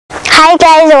Hi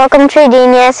guys, welcome to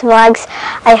Rithanya's vlogs.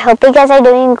 I hope you guys are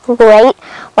doing great,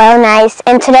 well, nice.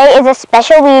 And today is a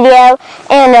special video,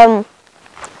 and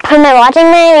if you're watching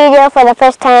my video for the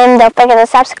first time, don't forget to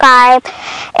subscribe.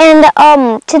 And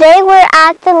today we're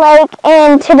at the lake,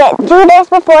 and 2 days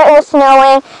before it was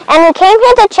snowing, and we came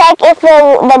here to check if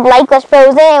the lake was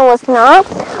frozen. It was not,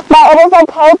 but it is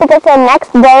okay because the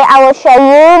next day I will show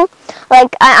you,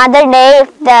 like another day,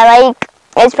 if the lake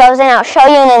is frozen. I'll show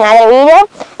you in another video,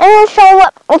 and we'll show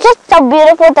what it's just so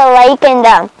beautiful, the lake and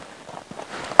the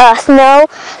snow.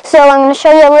 So I'm going to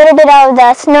show you a little bit of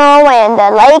the snow and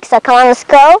the lake. So come on, let's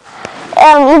go.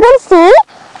 You can see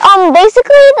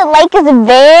basically the lake is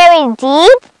very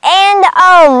deep, and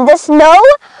the snow,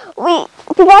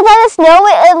 because of the snow,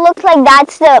 it looks like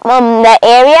that's the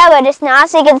area, but it's not.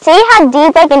 So you can see how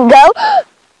deep I can go.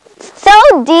 So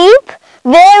deep,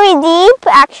 very deep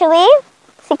actually.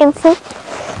 So you can see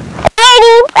very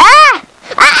deep.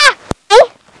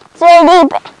 It's very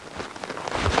deep.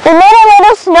 We made a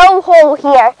little snow hole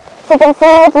here. So you can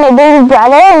see with my baby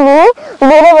brother and me, we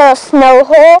made a little snow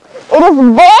hole. It is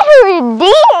very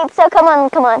deep. So come on,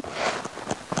 come on.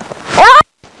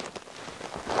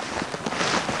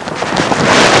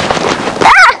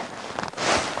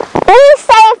 Be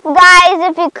safe, guys.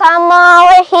 If you come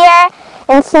over here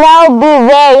in snow, be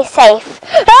very safe.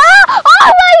 Oh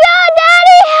my God,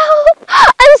 Daddy, help!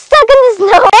 I'm stuck in the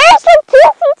snow. There's like 2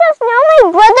 feet of snow. My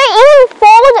brother even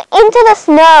falls into the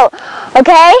snow.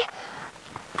 Okay?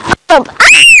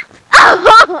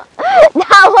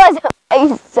 That was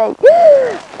amazing.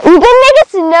 You can make a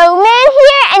snowman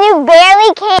here, and you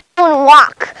barely can't even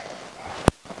walk.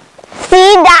 See,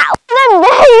 that was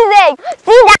amazing.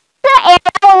 See, that's the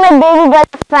area where my baby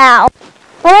brother fell.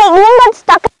 And I even got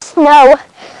stuck in snow.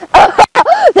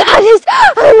 That is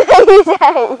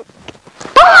amazing.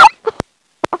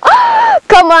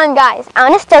 Come on, guys. I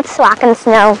want to start swacking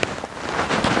snow.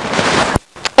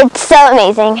 It's so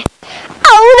amazing.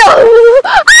 Oh no!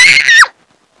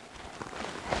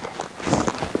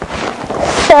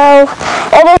 So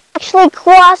it is actually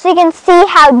cool. So you can see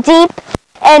how deep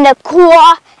and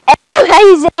cool and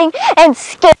amazing and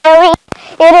scary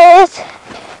it is.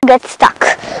 Get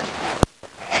stuck.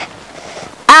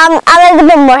 I need a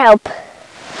bit more help.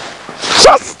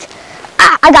 Just,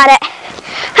 I got it.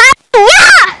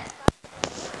 Yeah!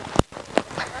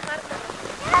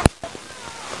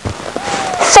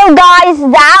 So guys,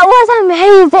 that was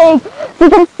amazing. You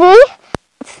can see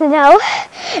snow.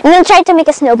 I'm gonna try to make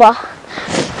a snowball.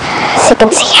 So you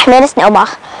can see, I made a snowball.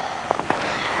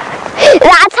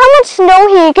 That's how much snow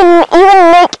here. You can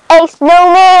even make a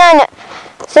snowman.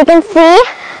 So you can see.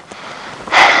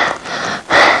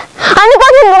 I'm gonna go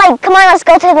to the lake. Come on, let's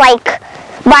go to the lake.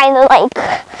 By the lake.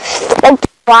 Like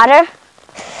water.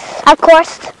 Of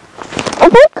course.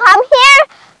 If you come here,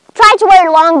 try to wear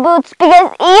long boots,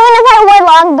 because even if I wear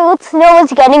long boots, snow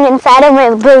is getting inside of my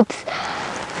boots.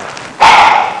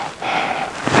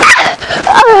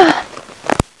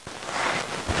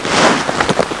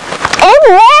 It's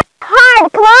very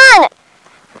hard. Come on.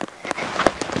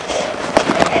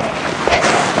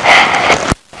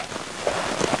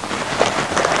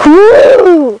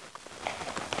 Woo!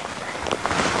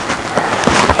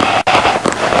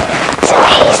 It's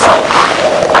amazing.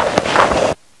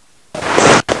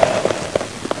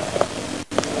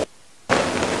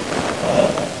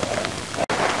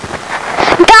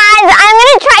 Guys, I'm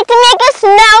gonna try to make a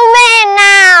snowman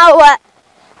now.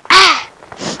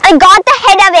 I got the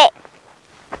head of it.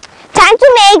 Time to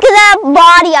make the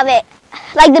body of it.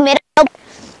 Like the middle.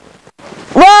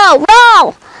 Whoa,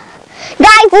 whoa.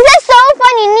 Guys, this is so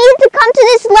fun. You need to come to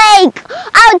this lake.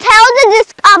 I'll tell the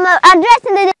address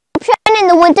in the description in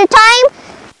the winter time.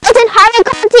 It's in Harvard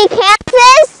County,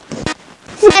 Kansas.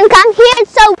 So you can come here.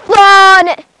 It's so fun.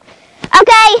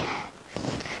 Okay.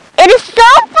 It is so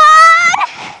fun.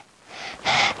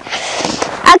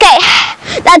 Okay.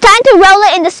 Now time to roll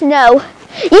it in the snow.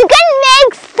 You can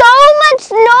make so much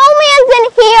snowmans in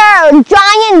here.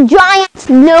 Giant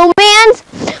snowmans.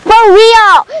 For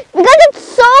real. Because it's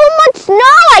so much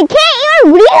snow. I can't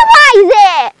even realize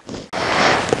it.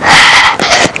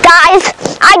 Guys,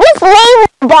 I just laid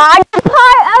the body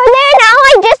part over there. Now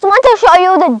I just want to show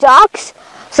you the ducks.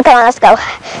 So come on, let's go.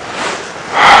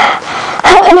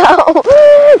 Oh no.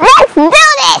 Let's do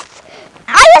this.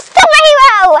 I'm a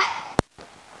superhero.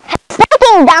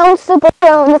 Stepping down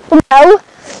superhero in the snow.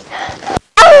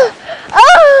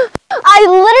 I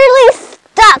literally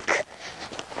stuck.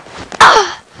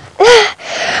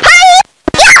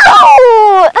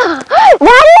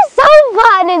 That is so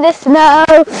fun in the snow.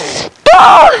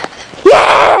 Oh,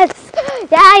 yes.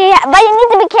 Yeah. But you need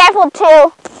to be careful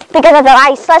too because of the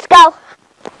ice. Let's go.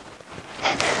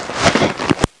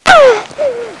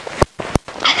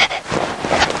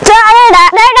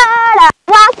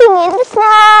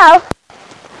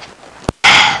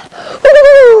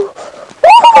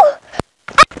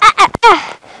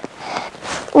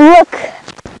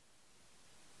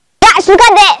 Guys, look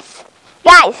at this.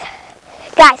 Guys.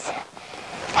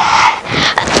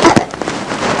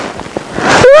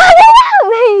 Look at that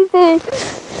amazing.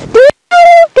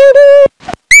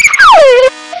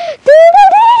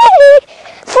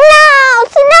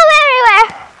 Snow everywhere.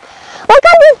 Look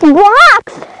at these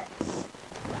blocks.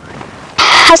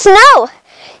 Snow.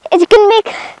 You can make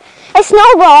a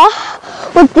snowball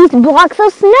with these blocks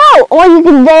of snow, or you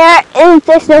can there is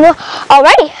the snowball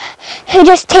already. You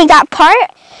just take that part,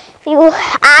 you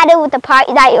add it with the part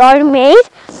that you already made.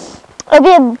 It'll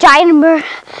be a giant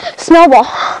snowball.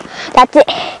 That's it.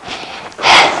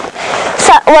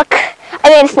 So look, I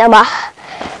made a snowball.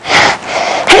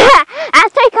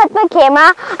 After I cut my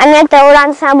camera, I'm gonna throw it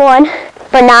on someone,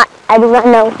 but not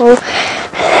everyone knows who.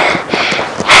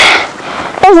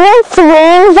 There's been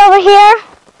swings over here.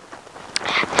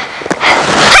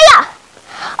 Hiya!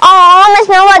 Oh, my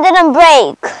snowball didn't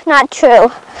break. Not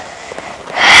true.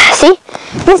 See?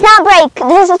 This not break.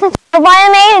 This is the snowball I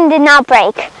made and did not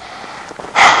break.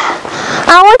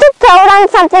 I want to throw it on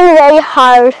something very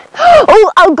hard.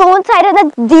 Oh, I'll go inside of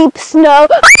the deep snow.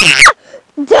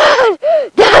 Dad!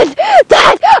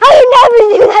 I will never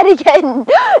do that again.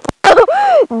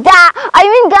 Dad, I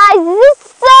mean, guys, this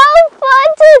is so fun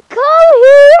to come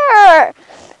here.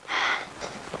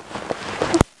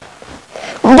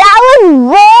 That was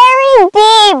very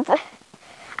deep.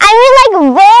 I mean, like,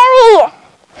 very.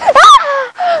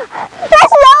 The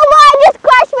snowball! I just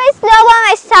crushed my snowball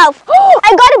myself. I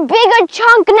got a bigger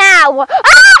chunk now.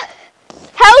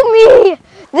 Help me!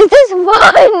 This is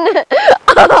fun.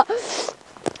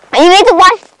 You need to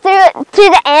watch through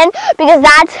the end because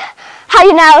that's how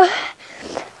you know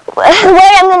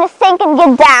where I'm gonna sink and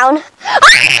get down.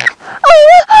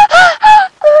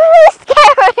 It's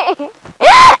scary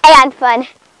and fun.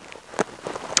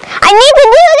 I need to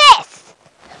do this.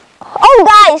 Oh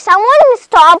guys, someone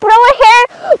stopped over here,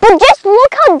 but just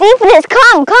look how deep it is.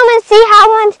 Come and see how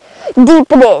much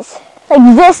deep it is. Like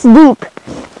this deep.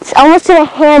 It's almost in a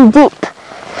hand deep.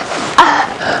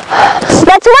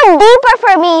 That's one deeper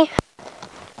for me.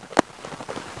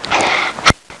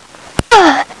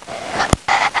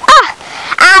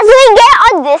 As we get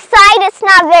on this side, it's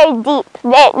not very deep.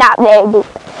 Not very deep.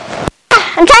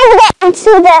 I'm trying to get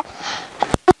into the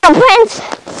prints.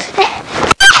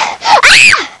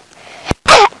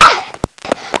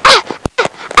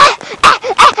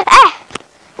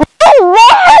 This is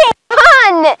very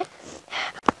fun.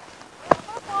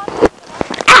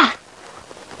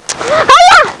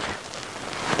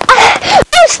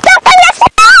 I'm stuck in the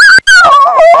snow!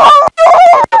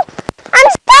 I'm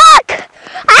stuck!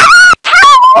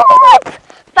 Help!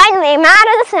 Finally, I'm out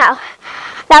of the snow.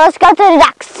 Now let's go to the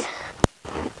ducks.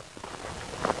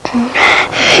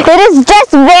 It is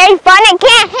just very fun. I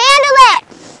can't handle it.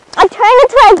 I turned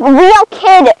into a real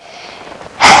kid.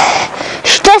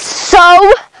 It's just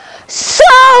so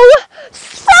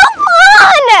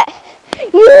fun!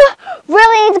 You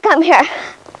really need to come here.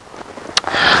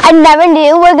 I never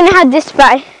knew we were going to have this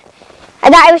fun. I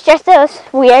thought it was just a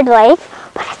weird lake,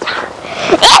 but it's not.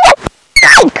 It's a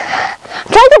lake! I'm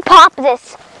trying to pop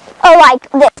this, or like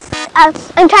this. I'm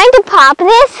trying to pop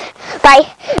this by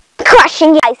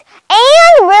crushing guys.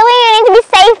 And really, you need to be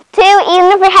safe too,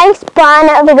 even if you're having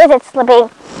fun because it's slipping.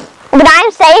 But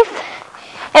I'm safe,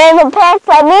 and if my parents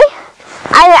let me,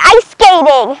 I'm ice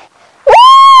skating.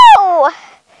 Woo!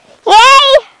 Yay!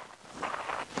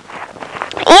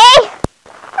 Yay!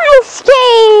 Ice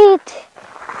skate!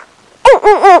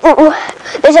 Ooh.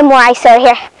 There's some more ice over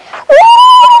here. Woo!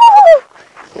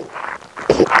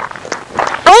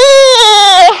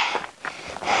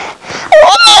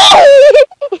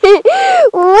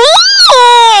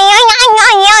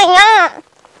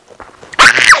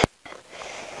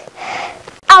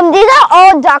 These are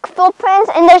all duck footprints,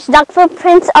 and there's duck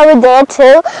footprints over there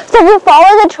too. So if you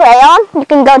follow the trail, you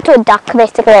can go to a duck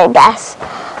basically, I guess.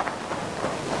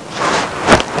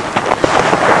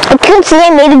 You can see I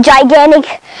made a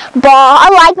gigantic ball. I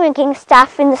like making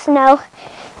stuff in the snow,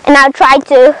 and I'm trying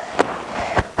to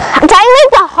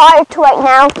make the heart right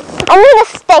now. I need a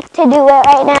stick to do it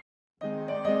right now.